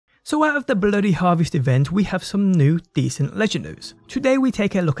So out of the Bloody Harvest event, we have some new decent legendaries. Today we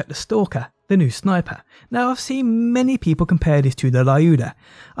take a look at the Stalker, the new sniper. Now I've seen many people compare this to the LYUDA.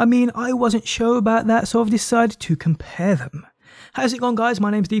 I mean, I wasn't sure about that, so I've decided to compare them. How's it going, guys? My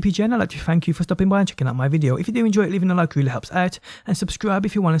name's DPJ and I'd like to thank you for stopping by and checking out my video. If you do enjoy it, leaving a like really helps out, and subscribe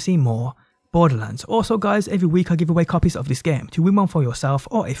if you want to see more Borderlands. Also guys, every week I give away copies of this game. To win one for yourself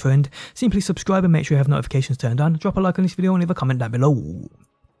or a friend, simply subscribe and make sure you have notifications turned on. Drop a like on this video and leave a comment down below.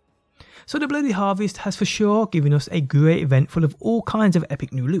 So the Bloody Harvest has for sure given us a great event full of all kinds of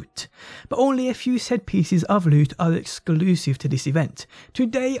epic new loot, but only a few said pieces of loot are exclusive to this event.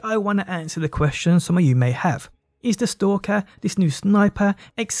 Today I want to answer the question some of you may have. Is the Stalker, this new sniper,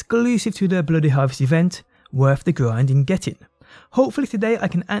 exclusive to the Bloody Harvest event, worth the grind in getting? Hopefully today I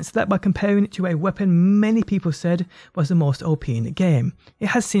can answer that by comparing it to a weapon many people said was the most OP in the game. It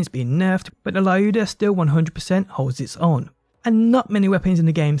has since been nerfed, but the LYUDA still 100% holds its own. And not many weapons in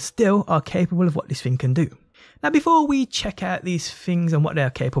the game still are capable of what this thing can do. Now before we check out these things and what they are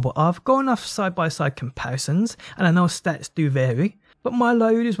capable of, going off side by side comparisons, and I know stats do vary, but my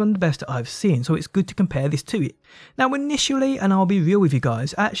LYUDA is one of the best that I've seen, so it's good to compare this to it. Now initially, and I'll be real with you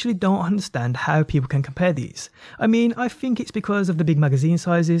guys, I actually don't understand how people can compare these. I mean, I think it's because of the big magazine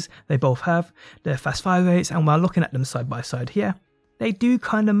sizes they both have, their fast fire rates, and while looking at them side by side here, they do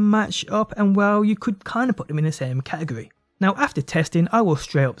kind of match up, and well, you could kind of put them in the same category. Now after testing, I will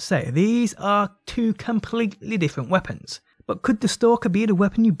straight up say these are two completely different weapons. But could the Stalker be the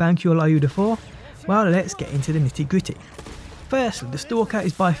weapon you bank your LYUDA for? Well, let's get into the nitty gritty. Firstly, the Stalker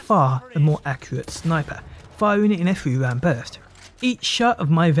is by far the more accurate sniper, firing it in a 3-round burst. Each shot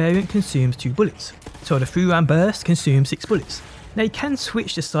of my variant consumes 2 bullets, so the 3-round burst consumes 6 bullets. Now you can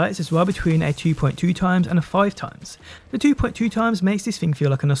switch the sights as well between a 2.2 times and a 5 times. The 2.2 times makes this thing feel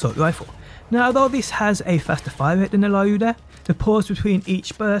like an assault rifle. Now although this has a faster fire rate than the LYUDA, the pause between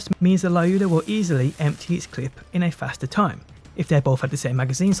each burst means the LYUDA will easily empty its clip in a faster time, if they both have the same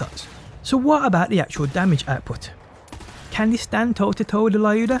magazine size. So what about the actual damage output? Can this stand toe to toe with the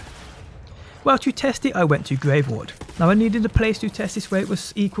LYUDA? Well, to test it I went to Grave Ward. Now I needed a place to test this rate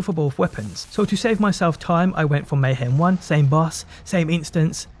was equal for both weapons, so to save myself time I went for Mayhem 1, same boss, same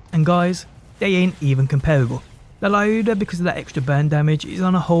instance, and guys, they ain't even comparable. The LYUDA, because of that extra burn damage, is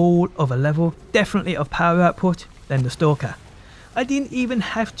on a whole other level, definitely of power output, than the Stalker. I didn't even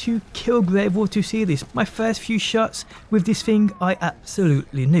have to kill Grave Ward to see this. My first few shots with this thing I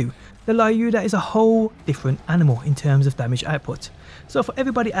absolutely knew. The LYUDA is a whole different animal in terms of damage output. So for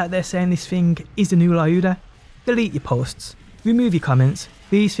everybody out there saying this thing is the new LYUDA, delete your posts, remove your comments,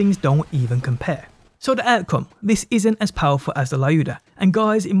 these things don't even compare. So the outcome, this isn't as powerful as the LYUDA, and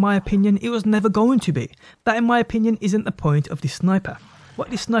guys, in my opinion, it was never going to be. That in my opinion isn't the point of this sniper. What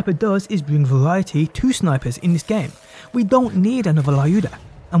this sniper does is bring variety to snipers in this game. We don't need another LYUDA,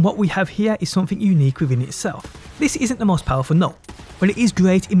 and what we have here is something unique within itself. This isn't the most powerful, no, but it is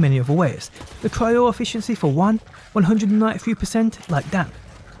great in many other ways. The cryo efficiency for 193%, like damn.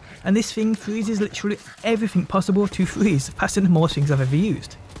 And this thing freezes literally everything possible to freeze, faster than most things I've ever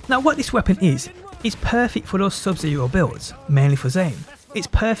used. Now what this weapon is, it's perfect for those Sub-Zero builds, mainly for Zane. It's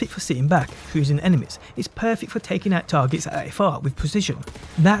perfect for sitting back, freezing enemies. It's perfect for taking out targets at AFR with precision.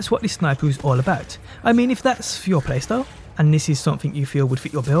 That's what this sniper is all about. I mean, if that's your playstyle, and this is something you feel would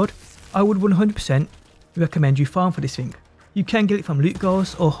fit your build, I would 100% recommend you farm for this thing. You can get it from loot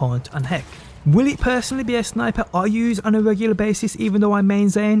goals or haunt and heck. Will it personally be a sniper I use on a regular basis even though I main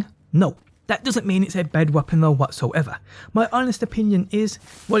Zane? No. That doesn't mean it's a bad weapon though whatsoever. My honest opinion is,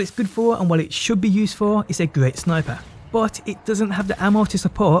 what it's good for and what it should be used for is a great sniper. But it doesn't have the ammo to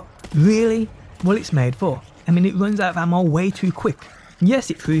support, really, what it's made for. I mean, it runs out of ammo way too quick. Yes,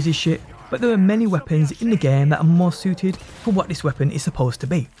 it freezes shit, but there are many weapons in the game that are more suited for what this weapon is supposed to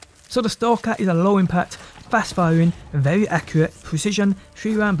be. So the Stalker is a low impact, fast firing, very accurate, precision,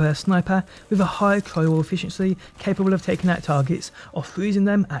 3-round burst sniper with a high cryo efficiency capable of taking out targets or freezing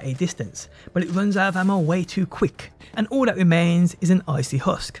them at a distance, but it runs out of ammo way too quick, and all that remains is an icy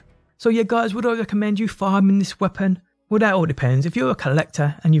husk. So yeah guys, would I recommend you farming this weapon? Well, that all depends. If you're a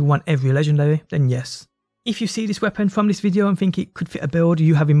collector and you want every legendary, then yes. If you see this weapon from this video and think it could fit a build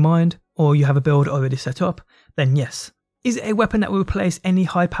you have in mind, or you have a build already set up, then yes. Is it a weapon that will replace any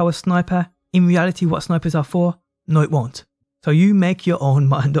high power sniper? In reality, what snipers are for? No, it won't. So you make your own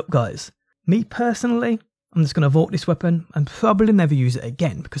mind up, guys. Me personally, I'm just going to vault this weapon and probably never use it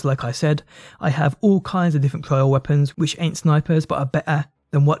again because like I said, I have all kinds of different cryo weapons which ain't snipers but are better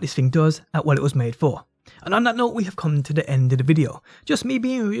than what this thing does at what it was made for. And on that note, we have come to the end of the video. Just me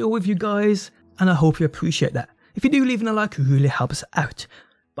being real with you guys, and I hope you appreciate that. If you do, leaving a like really helps out.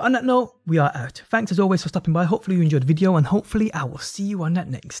 But on that note, we are out. Thanks as always for stopping by. Hopefully you enjoyed the video, and hopefully I will see you on that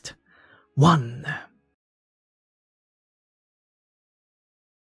next one.